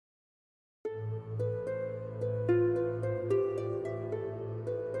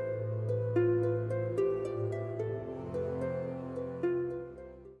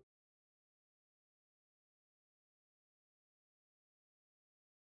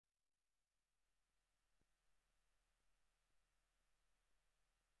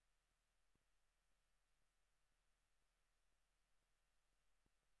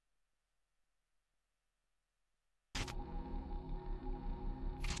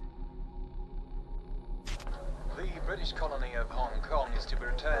British colony of Hong Kong is to be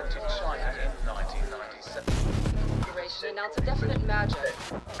returned to China in 1997. Operation announced a definite merger.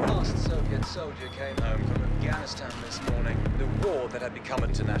 A last Soviet soldier came home from Afghanistan this morning. The war that had become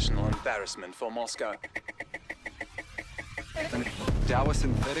an international embarrassment for Moscow.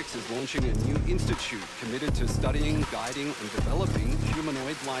 𝗬𝗏 is launching a new institute committed to studying, guiding, and developing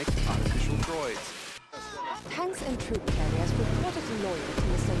humanoid-like artificial droids. Tanks and troop carriers reportedly loyal to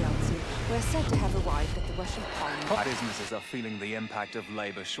Mr. Yeltsin were said to have arrived at the Russian parliament. Businesses are feeling the impact of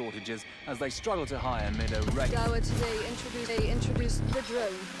labor shortages as they struggle to hire amid a regular. Dower today introduced the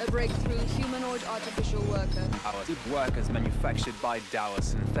drone, a breakthrough humanoid artificial worker. Our workers manufactured by Dower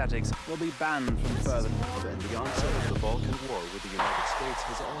Synthetics will be banned from further. And the onset of the Balkan War with the United States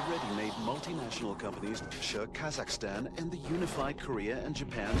has already made multinational companies, Kazakhstan and the unified Korea and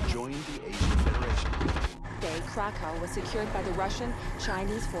Japan join the Asian Federation. Krakow was secured by the Russian,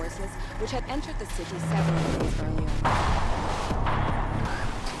 Chinese forces, which had entered the city several days earlier.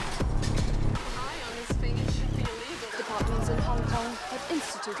 Departments in Hong Kong have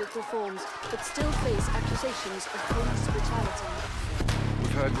instituted reforms, but still face accusations of police brutality.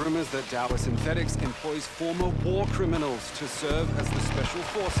 We've heard rumors that 𝗬𝗏 employs former war criminals to serve as the special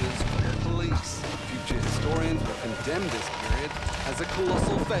forces or police. Future historians will condemn this period as a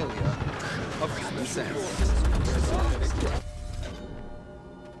colossal failure of common sense.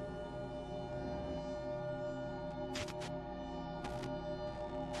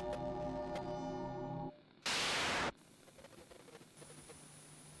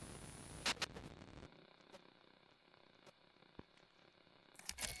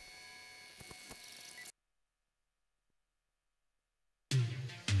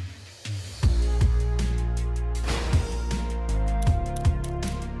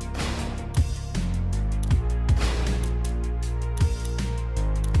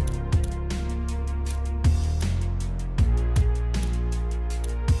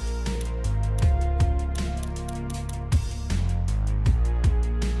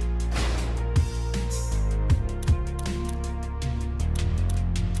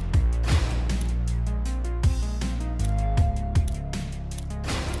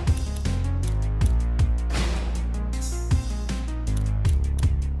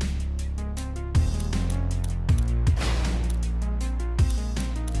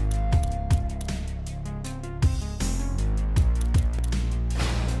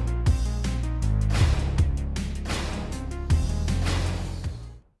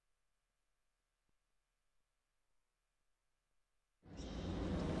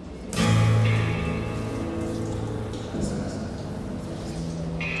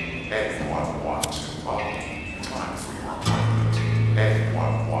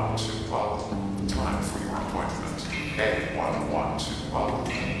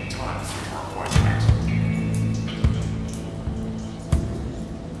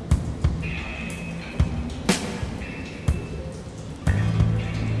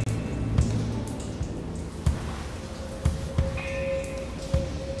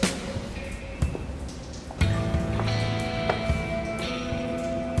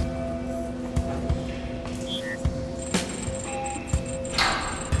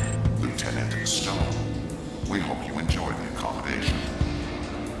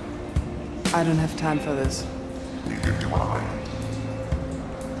 I don't have time for this. Neither do I.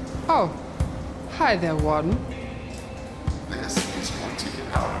 Oh, hi there, Warden. This is going to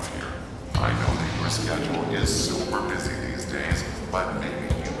get out of here. I know that your schedule is super busy these days, but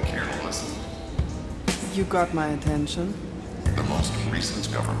maybe you care to listen. You got my attention. The most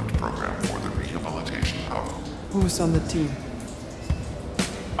recent government program for the rehabilitation of... Who's on the team?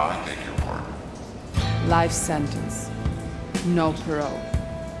 I beg your pardon. Life sentence. No parole.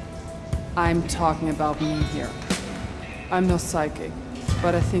 I'm talking about me here. I'm no psychic,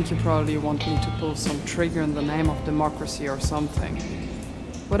 but I think you probably want me to pull some trigger in the name of democracy or something.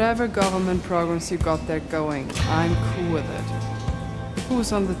 Whatever government programs you got there going, I'm cool with it.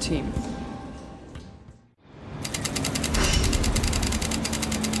 Who's on the team?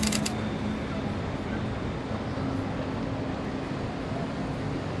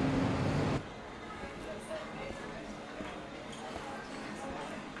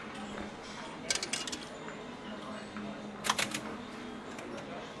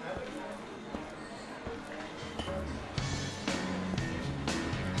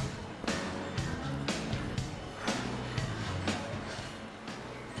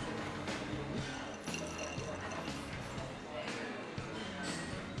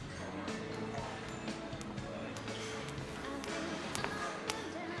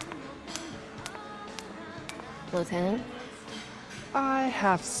 Lieutenant? I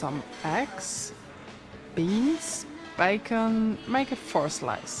have some eggs, beans, bacon, make it 4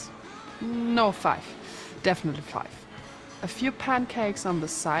 slices. No, 5. Definitely 5. A few pancakes on the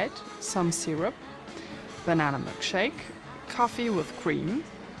side, some syrup, banana milkshake, coffee with cream.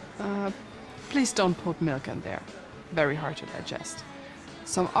 Please don't put milk in there. Very hard to digest.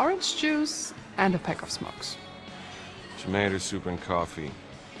 Some orange juice and a pack of smokes. Tomato soup and coffee.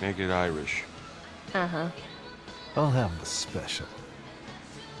 Make it Irish. Uh-huh. I'll have the special.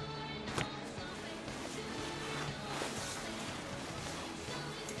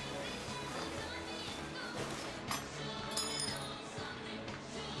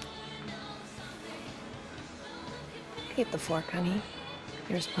 Keep the fork, honey.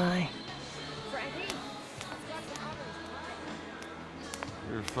 Here's pie.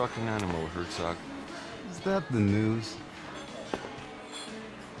 You're a fucking animal, Herzog. Is that the news?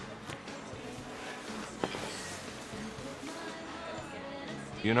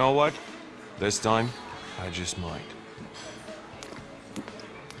 You know what? This time, I just might.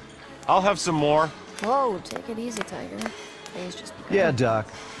 I'll have some more. Whoa, take it easy, Tiger. Day's just begun. Yeah, Doc.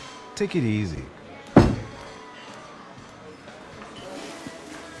 Take it easy.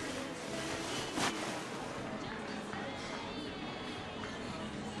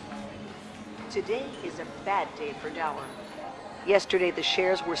 Today is a bad day for Dower. Yesterday, the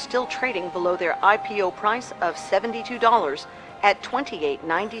shares were still trading below their IPO price of $72 at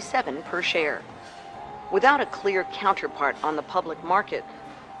 $28.97 per share. Without a clear counterpart on the public market,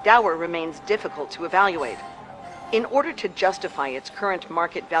 Dower remains difficult to evaluate. In order to justify its current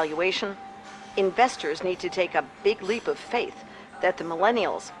market valuation, investors need to take a big leap of faith that the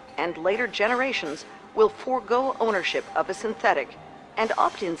millennials and later generations will forego ownership of a synthetic and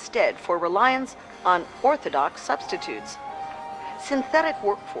opt instead for reliance on orthodox substitutes. Synthetic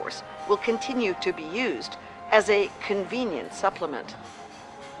workforce will continue to be used as a convenient supplement.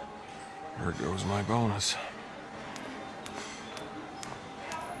 There goes my bonus.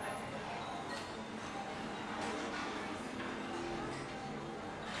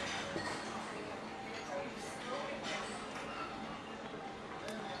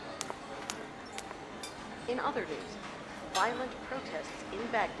 In other news, violent protests in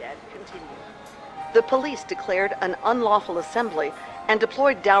Baghdad continue. The police declared an unlawful assembly and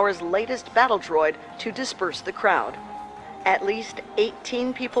deployed Dower's latest battle droid to disperse the crowd. At least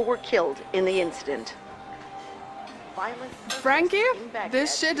 18 people were killed in the incident. Frankie,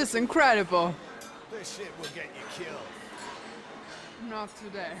 this shit is incredible. This shit will get you killed. Not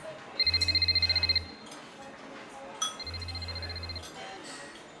today.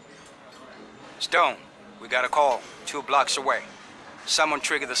 Stone, we got a call 2 blocks away. Someone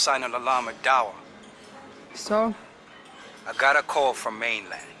triggered the silent alarm at Dower. So? I got a call from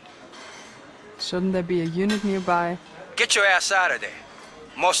mainland. Shouldn't there be a unit nearby? Get your ass out of there.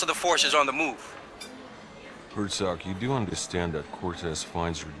 Most of the force is on the move. Herzog, you do understand that Cortez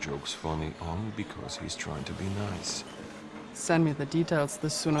finds your jokes funny only because he's trying to be nice. Send me the details, the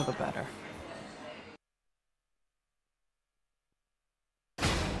sooner the better.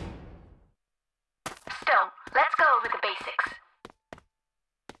 Stone, let's go over the basics.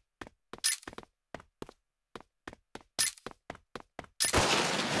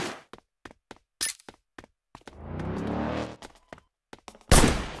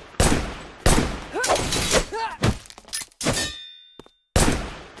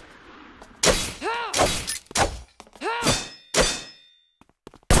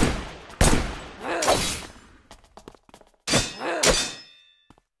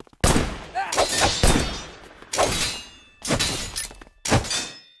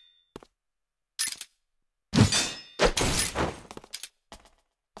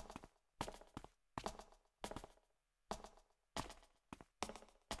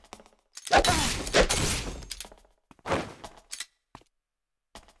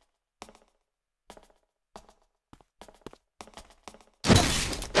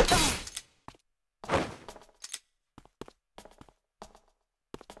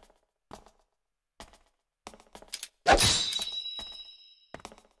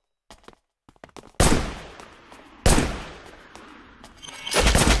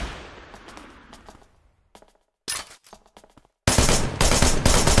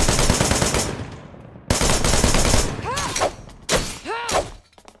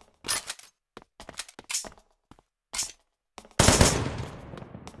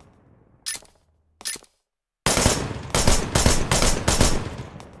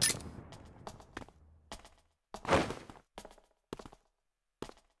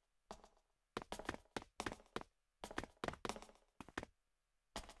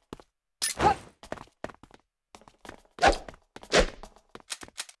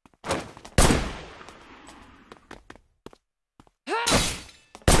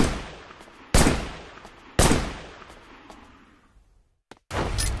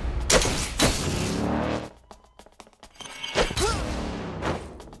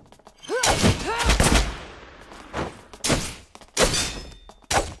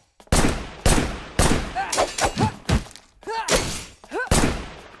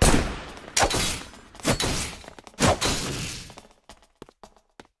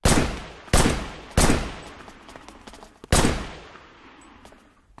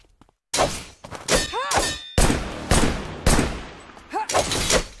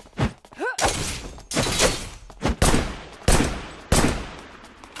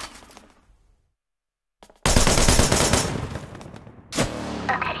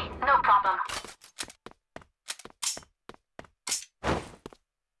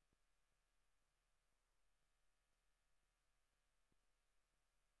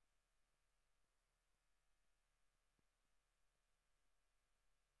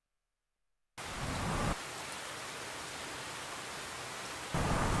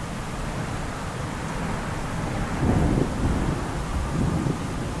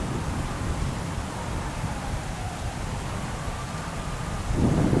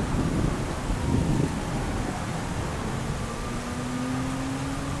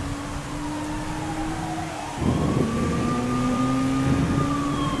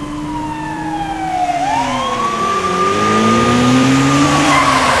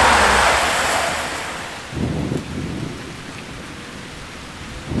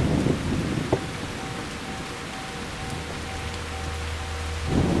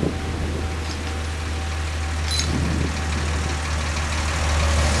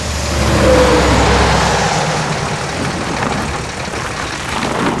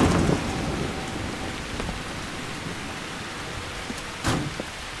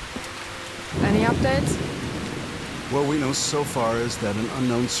 Any updates? What we know so far is that an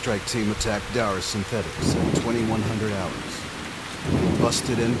unknown strike team attacked 𝗨𝗏𝗃𝗃 at 2100 hours.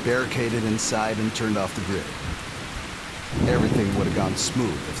 Busted in, barricaded inside, and turned off the grid. Everything would have gone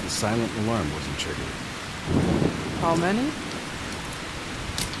smooth if the silent alarm wasn't triggered. How many?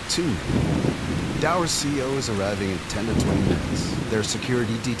 2 men. 𝗨𝗏 CEO is arriving in 10 to 20 minutes. Their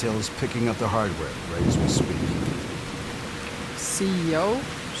security detail is picking up the hardware right as we speak. CEO?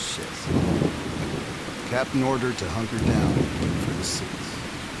 Shit. Captain ordered to hunker down and wait for the seats.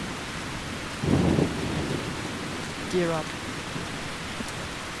 Gear up.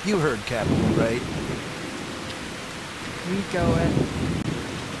 You heard Captain, right? We go in.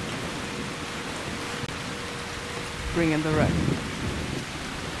 Bring in the wreck.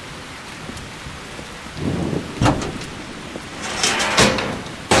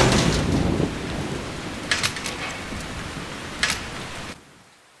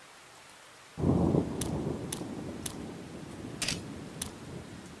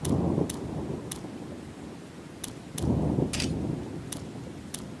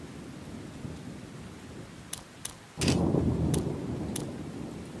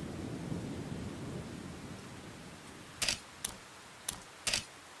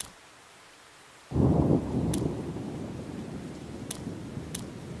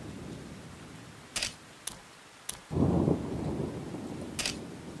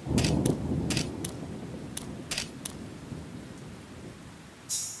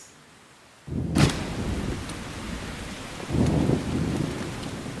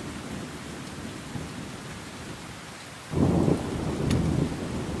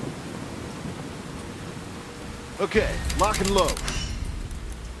 Okay, lock and load.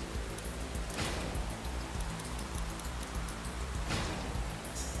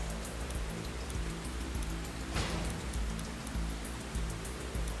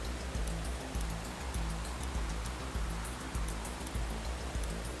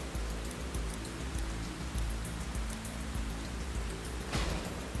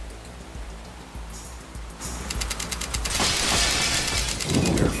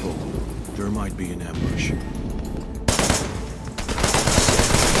 Careful. There might be an ambush.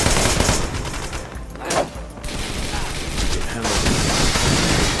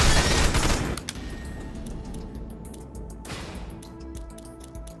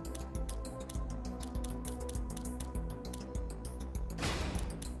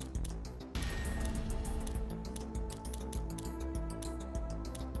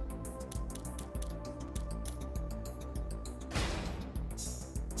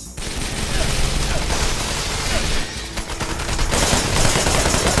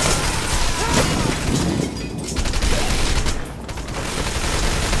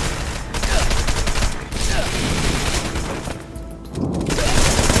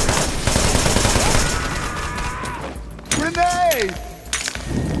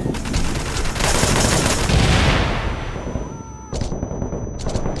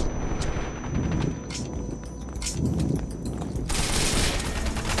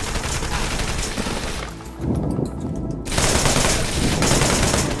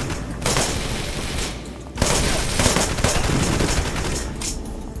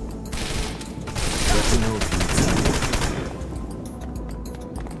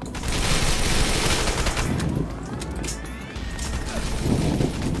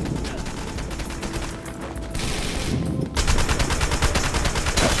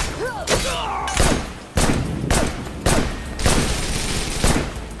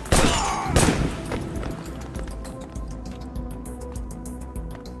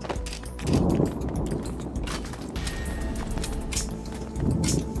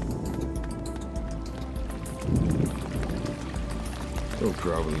 They'll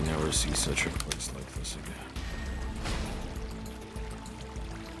probably never see such a place like this again.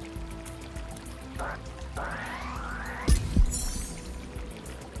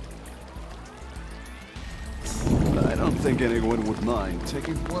 I don't think anyone would mind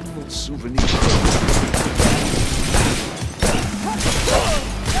taking one little souvenir.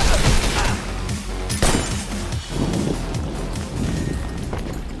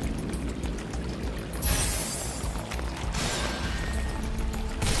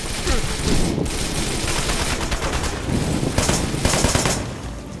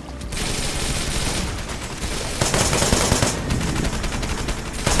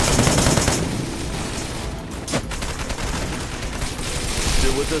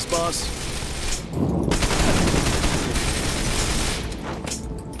 With this, boss?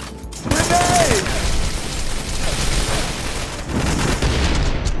 Grenade!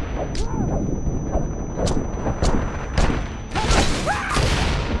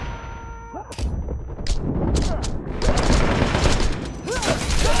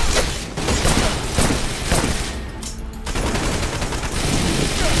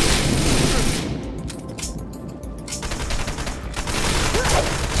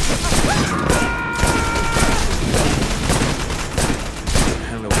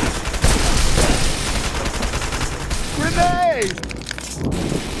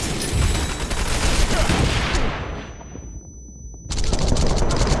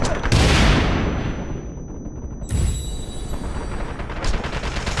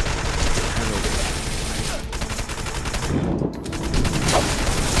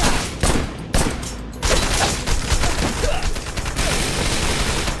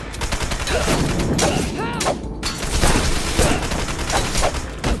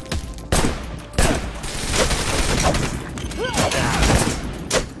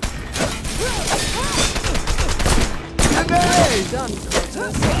 Done,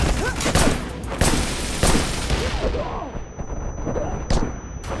 Cortez.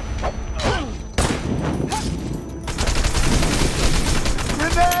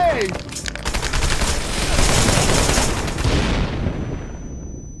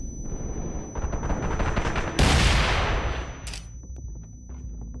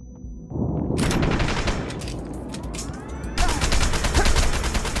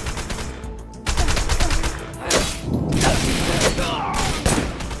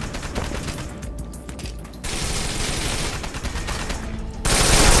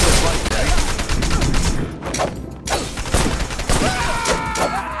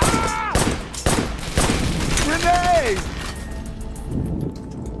 Grenade!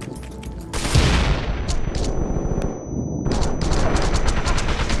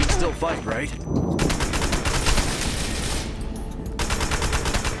 Fight, right?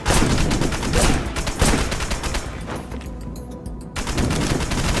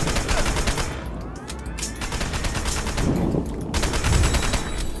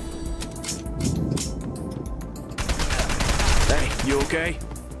 Hey, you okay?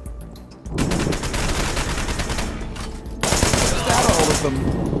 Got all of them.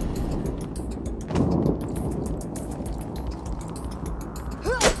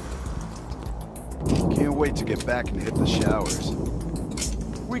 Can't wait to get back and hit the showers.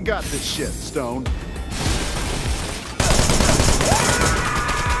 We got this shit, Stone.